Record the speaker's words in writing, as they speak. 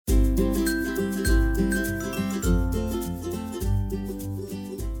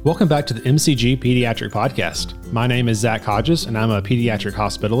Welcome back to the MCG Pediatric Podcast. My name is Zach Hodges, and I'm a pediatric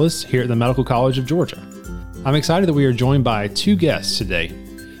hospitalist here at the Medical College of Georgia. I'm excited that we are joined by two guests today.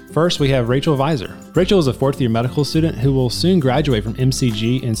 First, we have Rachel Visor. Rachel is a fourth-year medical student who will soon graduate from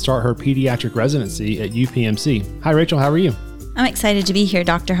MCG and start her pediatric residency at UPMC. Hi, Rachel. How are you? I'm excited to be here,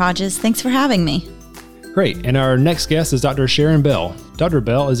 Dr. Hodges. Thanks for having me. Great. And our next guest is Dr. Sharon Beall. Dr.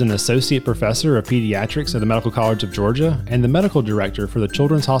 Beall is an associate professor of pediatrics at the Medical College of Georgia and the medical director for the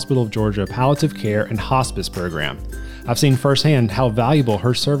Children's Hospital of Georgia Palliative Care and Hospice program. I've seen firsthand how valuable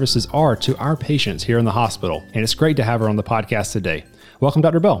her services are to our patients here in the hospital, and it's great to have her on the podcast today. Welcome,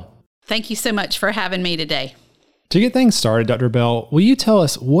 Dr. Beall. Thank you so much for having me today. To get things started, Dr. Beall, will you tell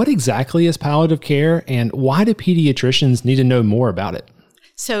us what exactly is palliative care and why do pediatricians need to know more about it?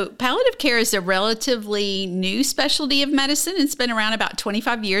 So palliative care is a relatively new specialty of medicine. It's been around about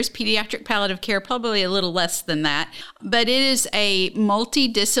 25 years. Pediatric palliative care, probably a little less than that. But it is a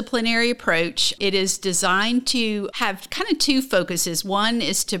multidisciplinary approach. It is designed to have kind of two focuses. One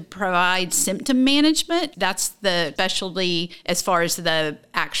is to provide symptom management. That's the specialty as far as the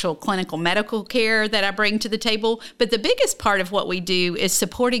actual clinical medical care that I bring to the table. But the biggest part of what we do is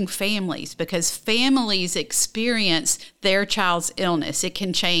supporting families, because families experience their child's illness. It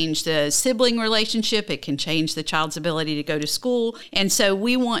can change the sibling relationship. It can change the child's ability to go to school. And so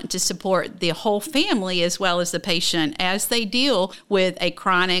we want to support the whole family as well as the patient as they deal with a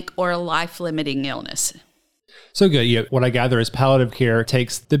chronic or a life-limiting illness. So good. Yeah, what I gather is palliative care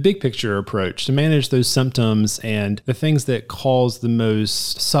takes the big picture approach to manage those symptoms and the things that cause the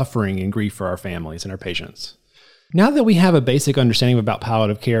most suffering and grief for our families and our patients. Now that we have a basic understanding about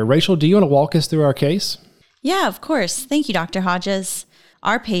palliative care, Rachel, do you want to walk us through our case? Yeah, of course. Thank you, Dr. Hodges.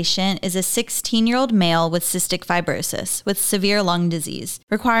 Our patient is a 16-year-old male with cystic fibrosis with severe lung disease,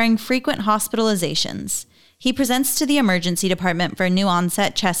 requiring frequent hospitalizations. He presents to the emergency department for new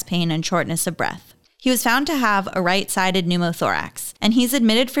onset chest pain and shortness of breath. He was found to have a right-sided pneumothorax, and he's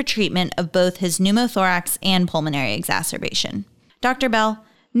admitted for treatment of both his pneumothorax and pulmonary exacerbation. Dr. Beall,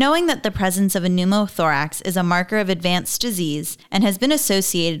 knowing that the presence of a pneumothorax is a marker of advanced disease and has been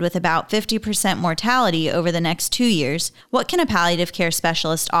associated with about 50% mortality over the next 2 years, what can a palliative care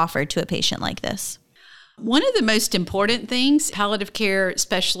specialist offer to a patient like this? One of the most important things, palliative care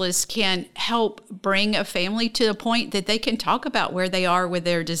specialists can help bring a family to a point that they can talk about where they are with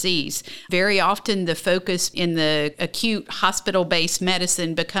their disease. Very often the focus in the acute hospital-based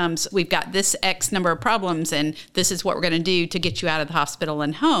medicine becomes, we've got this X number of problems and this is what we're going to do to get you out of the hospital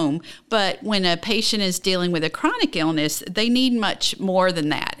and home. But when a patient is dealing with a chronic illness, they need much more than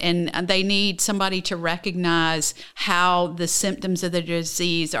that. And they need somebody to recognize how the symptoms of the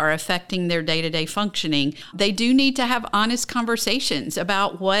disease are affecting their day-to-day functioning. They do need to have honest conversations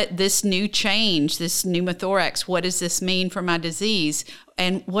about what this new change, this pneumothorax, what does this mean for my disease?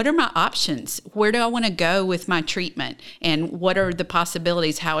 And what are my options? Where do I want to go with my treatment? And what are the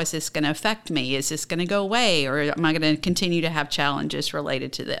possibilities? How is this going to affect me? Is this going to go away? Or am I going to continue to have challenges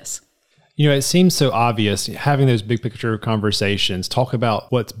related to this? You know, it seems so obvious having those big picture conversations, talk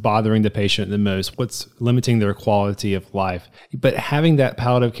about what's bothering the patient the most, what's limiting their quality of life. But having that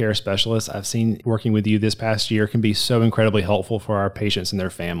palliative care specialist I've seen working with you this past year can be so incredibly helpful for our patients and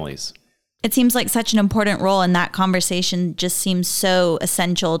their families. It seems like such an important role, and that conversation just seems so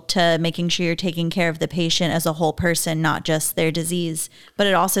essential to making sure you're taking care of the patient as a whole person, not just their disease. But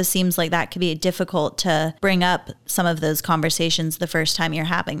it also seems like that could be difficult to bring up some of those conversations the first time you're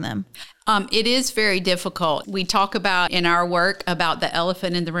having them. It is very difficult. We talk about in our work about the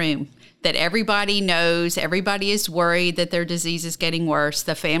elephant in the room, that everybody knows, everybody is worried that their disease is getting worse.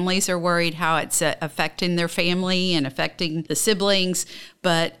 The families are worried how it's affecting their family and affecting the siblings,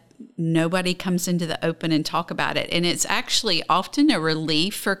 but nobody comes into the open and talk about it. And it's actually often a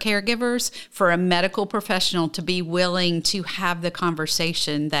relief for caregivers, for a medical professional to be willing to have the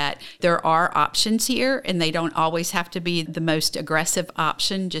conversation that there are options here and they don't always have to be the most aggressive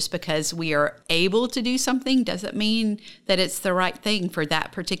option. Just because we are able to do something doesn't mean that it's the right thing for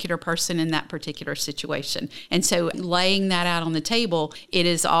that particular person in that particular situation. And so laying that out on the table, it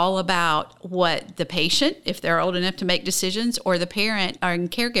is all about what the patient, if they're old enough to make decisions, or the parent or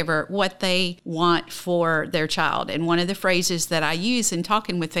caregiver, what they want for their child. And one of the phrases that I use in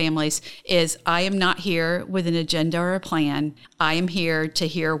talking with families is, I am not here with an agenda or a plan. I am here to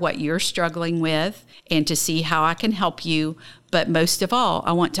hear what you're struggling with and to see how I can help you. But most of all,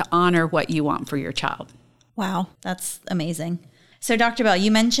 I want to honor what you want for your child. Wow, that's amazing. So Dr. Beall,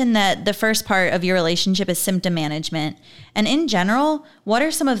 you mentioned that the first part of your relationship is symptom management. And in general, what are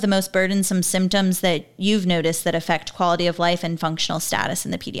some of the most burdensome symptoms that you've noticed that affect quality of life and functional status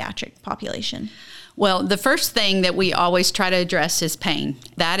in the pediatric population? Well, the first thing that we always try to address is pain.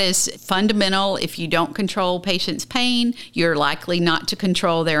 That is fundamental. If you don't control patients' pain, you're likely not to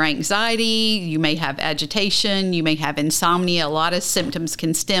control their anxiety. You may have agitation. You may have insomnia. A lot of symptoms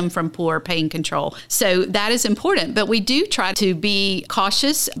can stem from poor pain control. So that is important. But we do try to be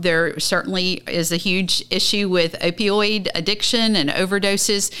cautious. There certainly is a huge issue with opioid addiction and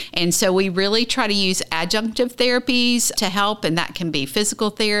overdoses. And so we really try to use adjunctive therapies to help. And that can be physical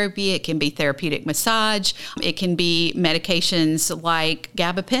therapy. It can be therapeutic massage. It can be medications like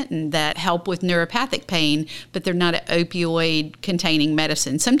gabapentin that help with neuropathic pain, but they're not an opioid-containing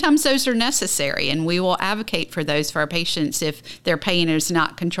medicine. Sometimes those are necessary, and we will advocate for those for our patients if their pain is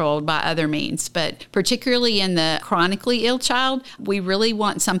not controlled by other means. But particularly in the chronically ill child, we really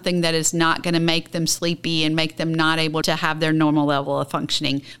want something that is not going to make them sleepy and make them not able to have their normal level of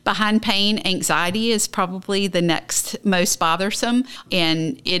functioning. Behind pain, anxiety is probably the next most bothersome,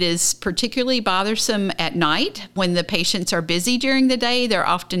 and it is particularly bothersome at night. When the patients are busy during the day, they're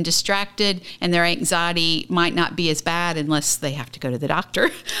often distracted and their anxiety might not be as bad unless they have to go to the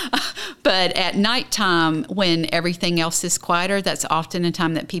doctor. But at nighttime, when everything else is quieter, that's often a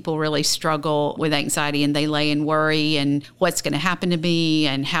time that people really struggle with anxiety and they lay in worry and what's going to happen to me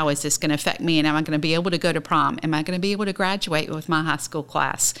and how is this going to affect me and am I going to be able to go to prom? Am I going to be able to graduate with my high school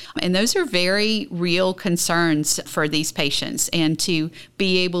class? And those are very real concerns for these patients, and to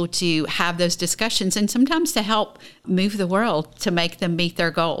be able to have those discussions and sometimes to help move the world to make them meet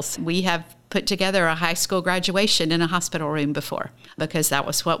their goals. We have put together a high school graduation in a hospital room before because that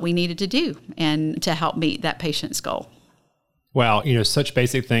was what we needed to do and to help meet that patient's goal. Wow, such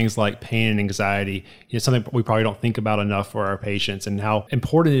basic things like pain and anxiety, something we probably don't think about enough for our patients, and how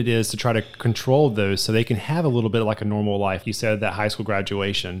important it is to try to control those so they can have a little bit like a normal life. You said that high school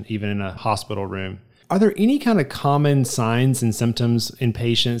graduation, even in a hospital room. Are there any kind of common signs and symptoms in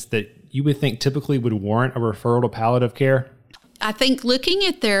patients that you would think typically would warrant a referral to palliative care? I think looking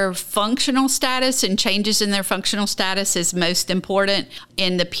at their functional status and changes in their functional status is most important.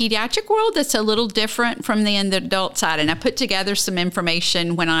 In the pediatric world, that's a little different from the adult side. And I put together some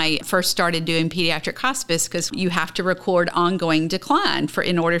information when I first started doing pediatric hospice because you have to record ongoing decline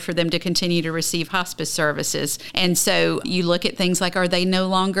in order for them to continue to receive hospice services. And so you look at things like, are they no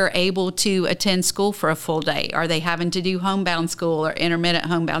longer able to attend school for a full day? Are they having to do homebound school or intermittent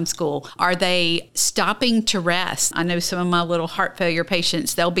homebound school? Are they stopping to rest? I know some of my little heart failure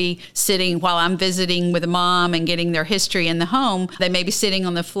patients, they'll be sitting while I'm visiting with a mom and getting their history in the home. They may be sitting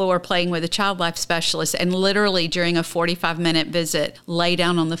on the floor playing with a child life specialist and literally during a 45-minute visit lay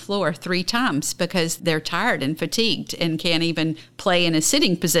down on the floor 3 times because they're tired and fatigued and can't even play in a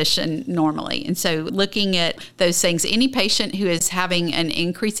sitting position normally. And so looking at those things, any patient who is having an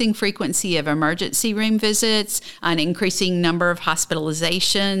increasing frequency of emergency room visits, an increasing number of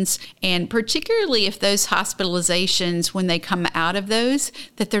hospitalizations, and particularly if those hospitalizations, when they come out of those,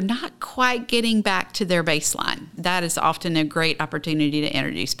 that they're not quite getting back to their baseline. That is often a great opportunity to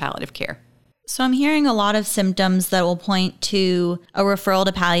introduce palliative care. So I'm hearing a lot of symptoms that will point to a referral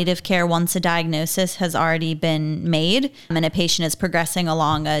to palliative care once a diagnosis has already been made and a patient is progressing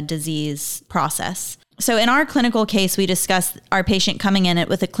along a disease process. So in our clinical case, we discussed our patient coming in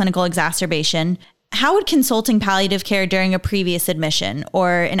with a clinical exacerbation. How would consulting palliative care during a previous admission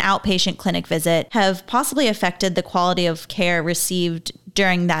or an outpatient clinic visit have possibly affected the quality of care received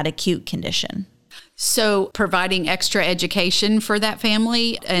during that acute condition? So providing extra education for that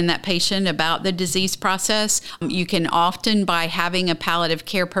family and that patient about the disease process, you can often, by having a palliative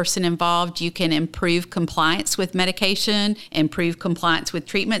care person involved, you can improve compliance with medication, improve compliance with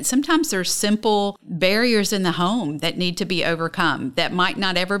treatment. Sometimes there's simple barriers in the home that need to be overcome that might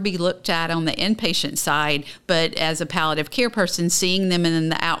not ever be looked at on the inpatient side, but as a palliative care person, seeing them in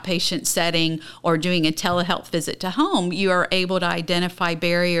the outpatient setting or doing a telehealth visit to home, you are able to identify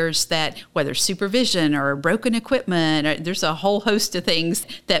barriers that, whether supervision or broken equipment, or there's a whole host of things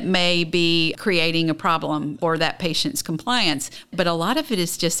that may be creating a problem for that patient's compliance. But a lot of it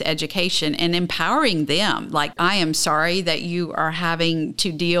is just education and empowering them. Like, I am sorry that you are having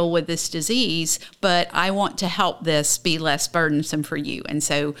to deal with this disease, but I want to help this be less burdensome for you. And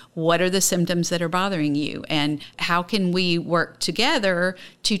so what are the symptoms that are bothering you? And how can we work together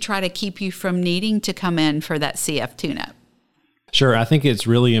to try to keep you from needing to come in for that CF tune-up? Sure. I think it's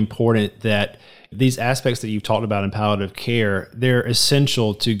really important that These aspects that you've talked about in palliative care, they're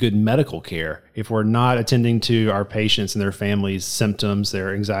essential to good medical care. If we're not attending to our patients and their families' symptoms,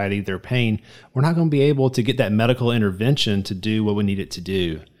 their anxiety, their pain, we're not going to be able to get that medical intervention to do what we need it to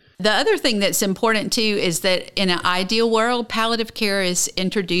do. The other thing that's important too is that in an ideal world, palliative care is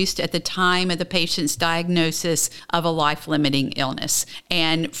introduced at the time of the patient's diagnosis of a life-limiting illness.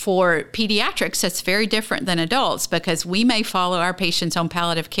 And for pediatrics, that's very different than adults because we may follow our patients on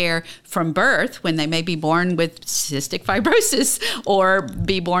palliative care from birth when they may be born with cystic fibrosis or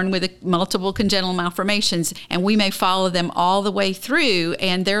be born with multiple congenital malformations. And we may follow them all the way through,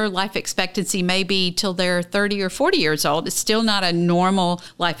 and their life expectancy may be till they're 30 or 40 years old. It's still not a normal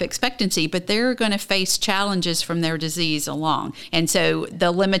life expectancy, but they're going to face challenges from their disease along. And so the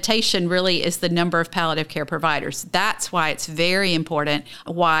limitation really is the number of palliative care providers. That's why it's very important,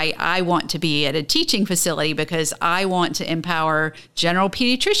 why I want to be at a teaching facility, because I want to empower general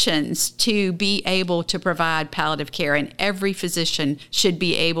pediatricians to be able to provide palliative care. And every physician should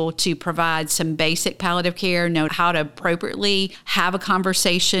be able to provide some basic palliative care, know how to appropriately have a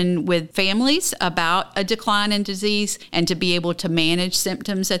conversation with families about a decline in disease, and to be able to manage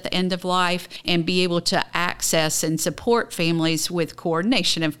symptoms at the end of life, and be able to access and support families with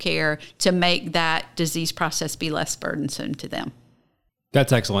coordination of care to make that disease process be less burdensome to them.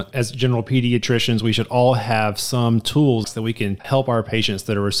 That's excellent. As general pediatricians, we should all have some tools that we can help our patients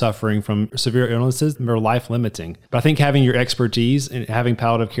that are suffering from severe illnesses that are life-limiting. But I think having your expertise and having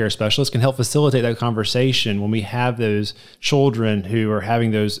palliative care specialists can help facilitate that conversation when we have those children who are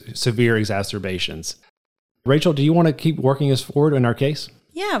having those severe exacerbations. Rachel, do you want to keep working us forward in our case?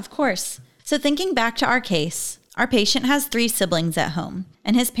 Yeah, of course. So thinking back to our case, our patient has 3 siblings at home,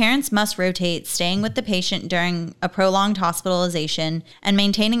 and his parents must rotate staying with the patient during a prolonged hospitalization and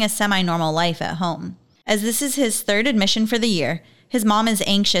maintaining a semi-normal life at home. As this is his 3rd admission for the year, his mom is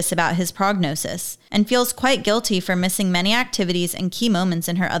anxious about his prognosis and feels quite guilty for missing many activities and key moments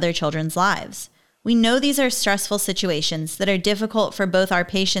in her other children's lives. We know these are stressful situations that are difficult for both our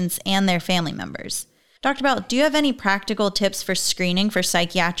patients and their family members. Dr. Beall, do you have any practical tips for screening for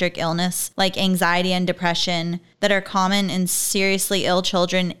psychiatric illness like anxiety and depression that are common in seriously ill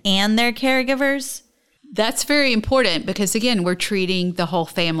children and their caregivers? That's very important because, again, we're treating the whole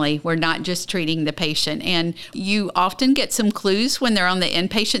family. We're not just treating the patient. And you often get some clues when they're on the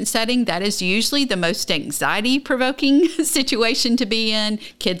inpatient setting. That is usually the most anxiety-provoking situation to be in.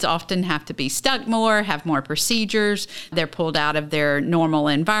 Kids often have to be stuck more, have more procedures. They're pulled out of their normal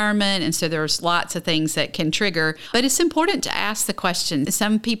environment. And so there's lots of things that can trigger. But it's important to ask the question.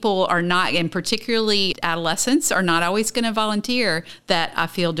 Some people are not, and particularly adolescents, are not always going to volunteer that I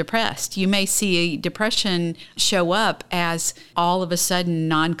feel depressed. You may see depression show up as all of a sudden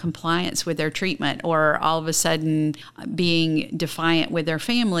non-compliance with their treatment, or all of a sudden being defiant with their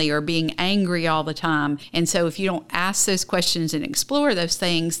family, or being angry all the time. And so if you don't ask those questions and explore those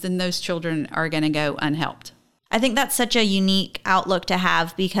things, then those children are going to go unhelped. I think that's such a unique outlook to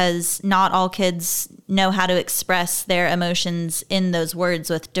have because not all kids know how to express their emotions in those words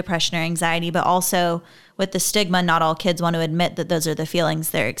with depression or anxiety, but also with the stigma, not all kids want to admit that those are the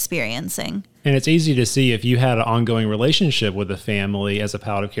feelings they're experiencing. And it's easy to see if you had an ongoing relationship with a family as a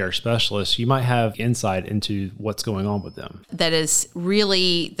palliative care specialist, you might have insight into what's going on with them. That is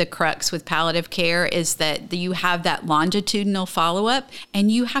really the crux with palliative care, is that you have that longitudinal follow-up and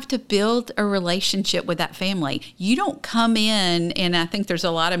you have to build a relationship with that family. You don't come in, and I think there's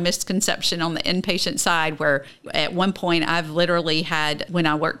a lot of misconception on the inpatient side where at one point I've literally had, when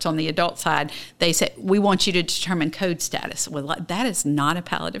I worked on the adult side, they said, we want you to determine code status. Well, that is not a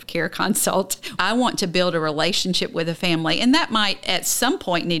palliative care consult. I want to build a relationship with a family, and that might at some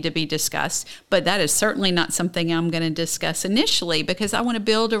point need to be discussed, but that is certainly not something I'm going to discuss initially, because I want to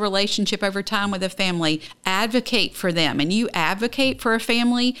build a relationship over time with a family, advocate for them. And you advocate for a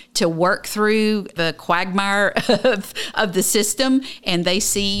family to work through the quagmire of the system, and they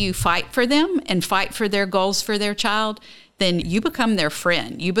see you fight for them and fight for their goals for their child, then you become their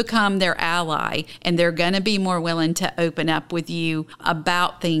friend, you become their ally, and they're going to be more willing to open up with you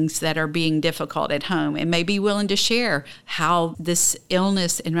about things that are being difficult at home, and may be willing to share how this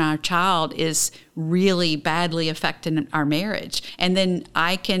illness in our child is really badly affecting our marriage. And then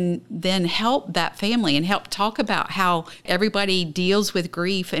I can then help that family and help talk about how everybody deals with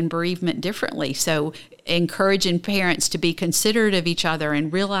grief and bereavement differently. So encouraging parents to be considerate of each other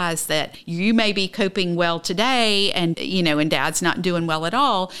and realize that you may be coping well today and dad's not doing well at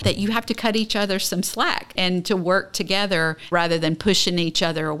all, that you have to cut each other some slack and to work together rather than pushing each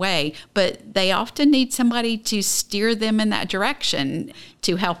other away. But they often need somebody to steer them in that direction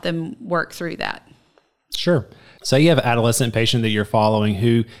to help them work through that. Sure. So you have an adolescent patient that you're following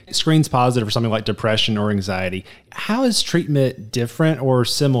who screens positive for something like depression or anxiety. How is treatment different or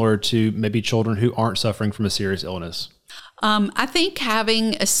similar to maybe children who aren't suffering from a serious illness? I think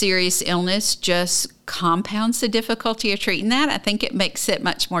having a serious illness just compounds the difficulty of treating that. I think it makes it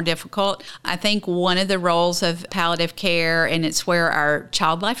much more difficult. I think one of the roles of palliative care, and it's where our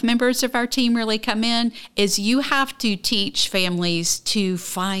child life members of our team really come in, is you have to teach families to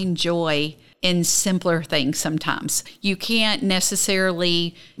find joy in simpler things sometimes. You can't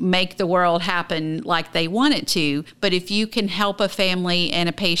necessarily make the world happen like they want it to, but if you can help a family and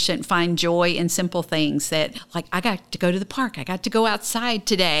a patient find joy in simple things that, like, I got to go to the park, I got to go outside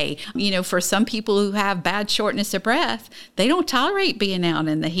today. For some people who have bad shortness of breath, they don't tolerate being out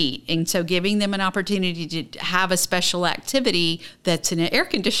in the heat. And so giving them an opportunity to have a special activity that's in an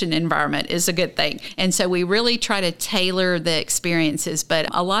air-conditioned environment is a good thing. And so we really try to tailor the experiences, but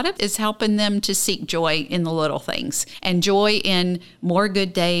a lot of it is helping them to seek joy in the little things and joy in more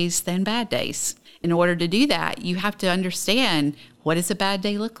good days than bad days. In order to do that, you have to understand, what does a bad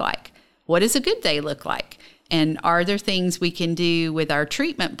day look like? What does a good day look like? And are there things we can do with our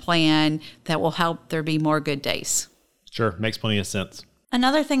treatment plan that will help there be more good days? Sure, makes plenty of sense.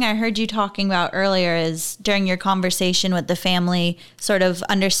 Another thing I heard you talking about earlier is during your conversation with the family, sort of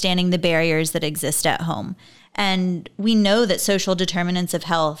understanding the barriers that exist at home. And we know that social determinants of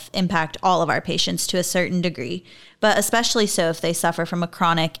health impact all of our patients to a certain degree, but especially so if they suffer from a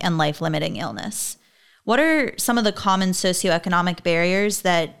chronic and life-limiting illness. What are some of the common socioeconomic barriers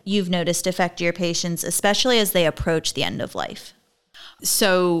that you've noticed affect your patients, especially as they approach the end of life?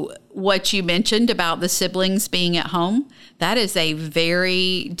 So what you mentioned about the siblings being at home, that is a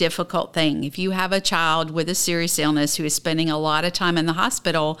very difficult thing. If you have a child with a serious illness who is spending a lot of time in the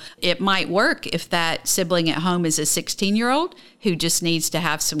hospital, it might work if that sibling at home is a 16-year-old who just needs to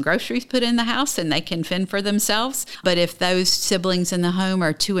have some groceries put in the house and they can fend for themselves. But if those siblings in the home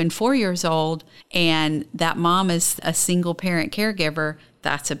are 2 and 4 years old and that mom is a single parent caregiver,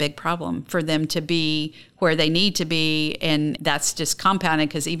 that's a big problem for them to be where they need to be. And that's just compounded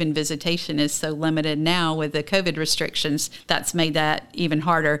because even visitation is so limited now with the COVID restrictions. That's made that even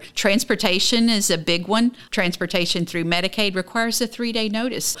harder. Transportation is a big one. Transportation through Medicaid requires a 3-day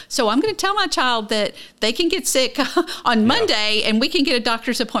notice. So I'm going to tell my child that they can get sick on Monday and we can get a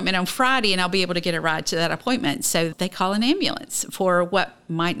doctor's appointment on Friday and I'll be able to get a ride to that appointment. So they call an ambulance for what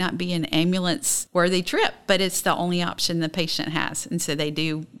might not be an ambulance-worthy trip, but it's the only option the patient has. And so they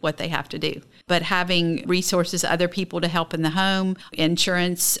do what they have to do. But having resources, other people to help in the home,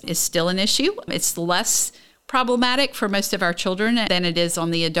 insurance is still an issue. It's less problematic for most of our children than it is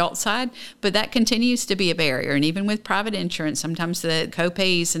on the adult side, but that continues to be a barrier. And even with private insurance, sometimes the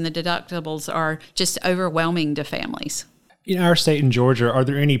copays and the deductibles are just overwhelming to families. In our state in Georgia, are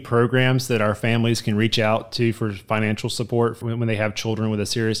there any programs that our families can reach out to for financial support when they have children with a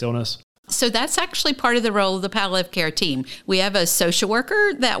serious illness? So that's actually part of the role of the palliative care team. We have a social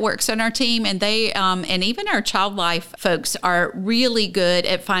worker that works on our team, and they and even our child life folks are really good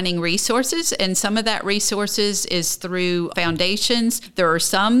at finding resources. And some of that resources is through foundations. There are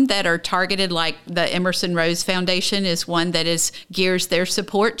some that are targeted, like the Emerson Rose Foundation is one that gears their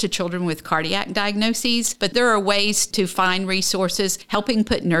support to children with cardiac diagnoses. But there are ways to find resources, helping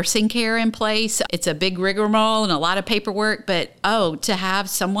put nursing care in place. It's a big rigmarole and a lot of paperwork, but to have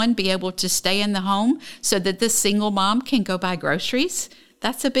someone be able to stay in the home so that this single mom can go buy groceries,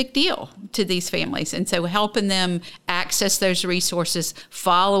 that's a big deal to these families. And so helping them access those resources,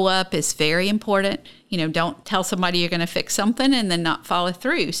 follow up is very important. Don't tell somebody you're going to fix something and then not follow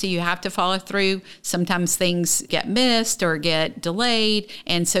through. So you have to follow through. Sometimes things get missed or get delayed.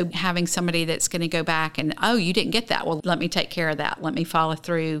 And so having somebody that's going to go back and, you didn't get that. Well, let me take care of that. Let me follow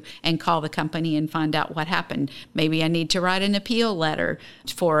through and call the company and find out what happened. Maybe I need to write an appeal letter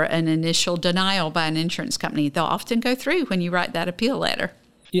for an initial denial by an insurance company. They'll often go through when you write that appeal letter.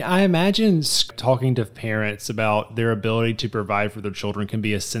 Yeah, I imagine talking to parents about their ability to provide for their children can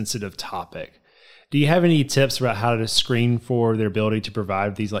be a sensitive topic. Do you have any tips about how to screen for their ability to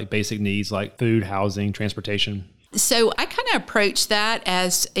provide these basic needs like food, housing, transportation? So I kind of approach that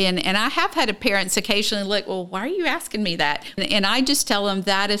and I have had parents occasionally look, well, why are you asking me that? And I just tell them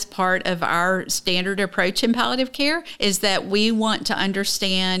that is part of our standard approach in palliative care, is that we want to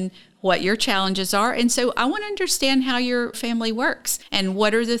understand what your challenges are. And so I want to understand how your family works and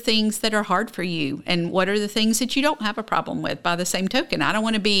what are the things that are hard for you and what are the things that you don't have a problem with. By the same token, I don't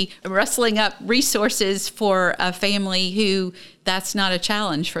want to be rustling up resources for a family who that's not a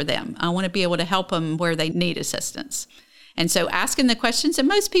challenge for them. I want to be able to help them where they need assistance. And so asking the questions, and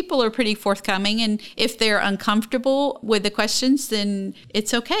most people are pretty forthcoming. And if they're uncomfortable with the questions, then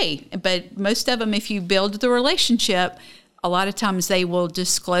it's okay. But most of them, if you build the relationship, a lot of times they will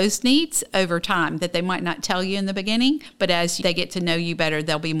disclose needs over time that they might not tell you in the beginning. But as they get to know you better,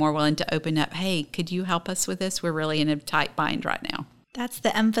 they'll be more willing to open up. Hey, could you help us with this? We're really in a tight bind right now. That's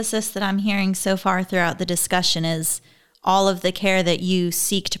the emphasis that I'm hearing so far throughout the discussion is all of the care that you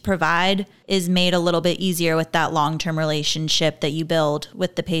seek to provide is made a little bit easier with that long-term relationship that you build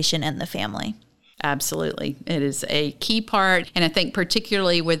with the patient and the family. Absolutely. It is a key part. And I think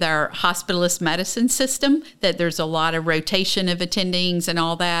particularly with our hospitalist medicine system, that there's a lot of rotation of attendings and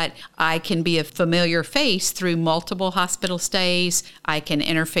all that. I can be a familiar face through multiple hospital stays. I can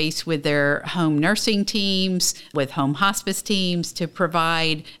interface with their home nursing teams, with home hospice teams to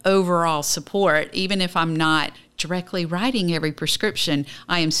provide overall support. Even if I'm not directly writing every prescription,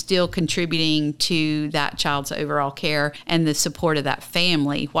 I am still contributing to that child's overall care and the support of that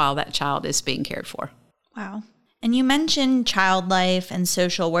family while that child is being cared for. Wow. And you mentioned child life and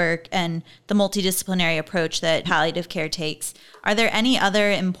social work and the multidisciplinary approach that palliative care takes. Are there any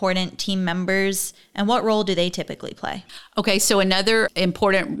other important team members, and what role do they typically play? Okay, so another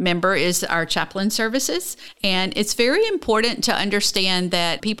important member is our chaplain services. And it's very important to understand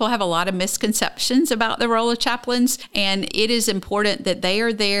that people have a lot of misconceptions about the role of chaplains. And it is important that they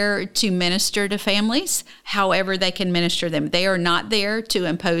are there to minister to families, however they can minister them. They are not there to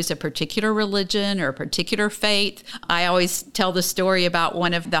impose a particular religion or a particular faith. I always tell the story about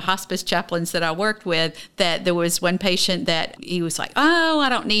one of the hospice chaplains that I worked with, that there was one patient that he was like, oh, I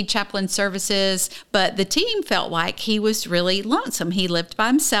don't need chaplain services. But the team felt like he was really lonesome. He lived by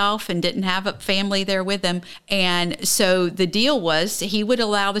himself and didn't have a family there with him. And so the deal was he would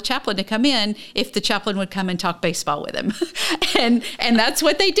allow the chaplain to come in if the chaplain would come and talk baseball with him. and that's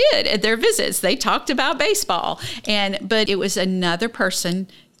what they did at their visits. They talked about baseball. But it was another person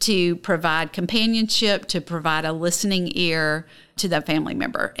to provide companionship, to provide a listening ear to that family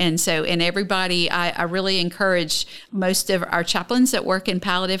member. And everybody, I really encourage, most of our chaplains that work in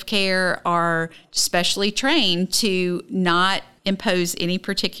palliative care are specially trained to not impose any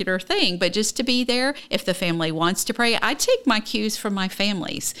particular thing, but just to be there if the family wants to pray. I take my cues from my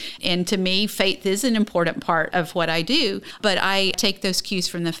families. And to me, faith is an important part of what I do, but I take those cues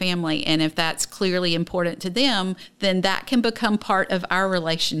from the family. And if that's clearly important to them, then that can become part of our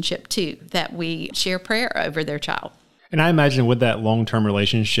relationship too, that we share prayer over their child. And I imagine with that long-term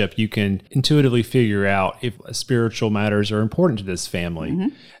relationship, you can intuitively figure out if spiritual matters are important to this family. Mm-hmm.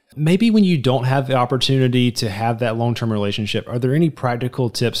 Maybe when you don't have the opportunity to have that long-term relationship, are there any practical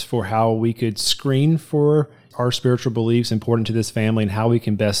tips for how we could screen for our spiritual beliefs important to this family and how we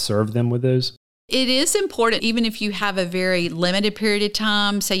can best serve them with those? It is important, even if you have a very limited period of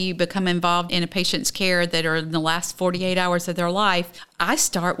time, say you become involved in a patient's care that are in the last 48 hours of their life, I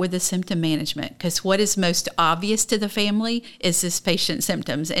start with the symptom management, because what is most obvious to the family is this patient's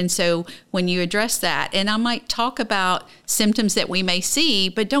symptoms. And so when you address that, and I might talk about symptoms that we may see,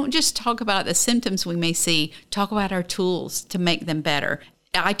 but don't just talk about the symptoms we may see, talk about our tools to make them better.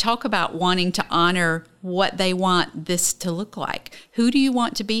 I talk about wanting to honor what they want this to look like. Who do you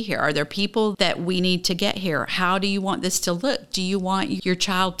want to be here? Are there people that we need to get here? How do you want this to look? Do you want your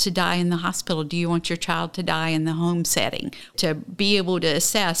child to die in the hospital? Do you want your child to die in the home setting? To be able to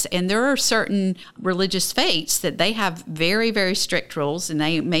assess. And there are certain religious faiths that they have very, very strict rules, and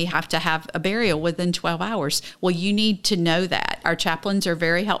they may have to have a burial within 12 hours. Well, you need to know that. Our chaplains are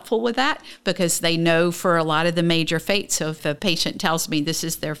very helpful with that because they know for a lot of the major faiths. So if a patient tells me this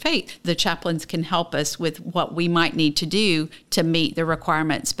is their faith, the chaplains can help us with what we might need to do to meet the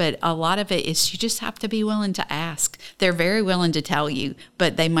requirements. But a lot of it is you just have to be willing to ask. They're very willing to tell you,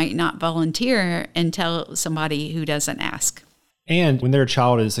 but they might not volunteer and tell somebody who doesn't ask. And when their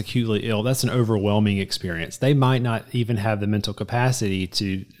child is acutely ill, that's an overwhelming experience. They might not even have the mental capacity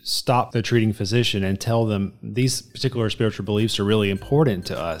to stop the treating physician and tell them these particular spiritual beliefs are really important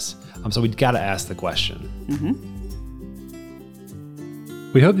to us. So we've got to ask the question. Mm-hmm.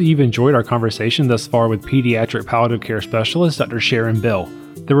 We hope that you've enjoyed our conversation thus far with pediatric palliative care specialist, Dr. Sharon Beall.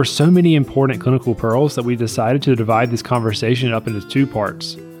 There were so many important clinical pearls that we decided to divide this conversation up into 2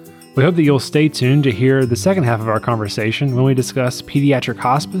 parts. We hope that you'll stay tuned to hear the second half of our conversation when we discuss pediatric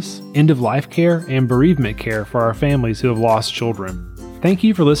hospice, end-of-life care, and bereavement care for our families who have lost children. Thank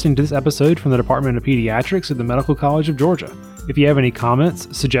you for listening to this episode from the Department of Pediatrics at the Medical College of Georgia. If you have any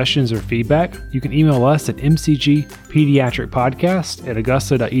comments, suggestions, or feedback, you can email us at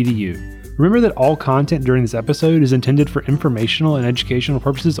mcgpediatricpodcast@augusta.edu. Remember that all content during this episode is intended for informational and educational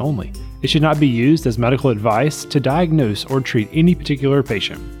purposes only. It should not be used as medical advice to diagnose or treat any particular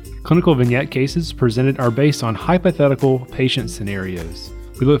patient. Clinical vignette cases presented are based on hypothetical patient scenarios.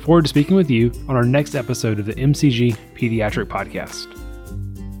 We look forward to speaking with you on our next episode of the MCG Pediatric Podcast.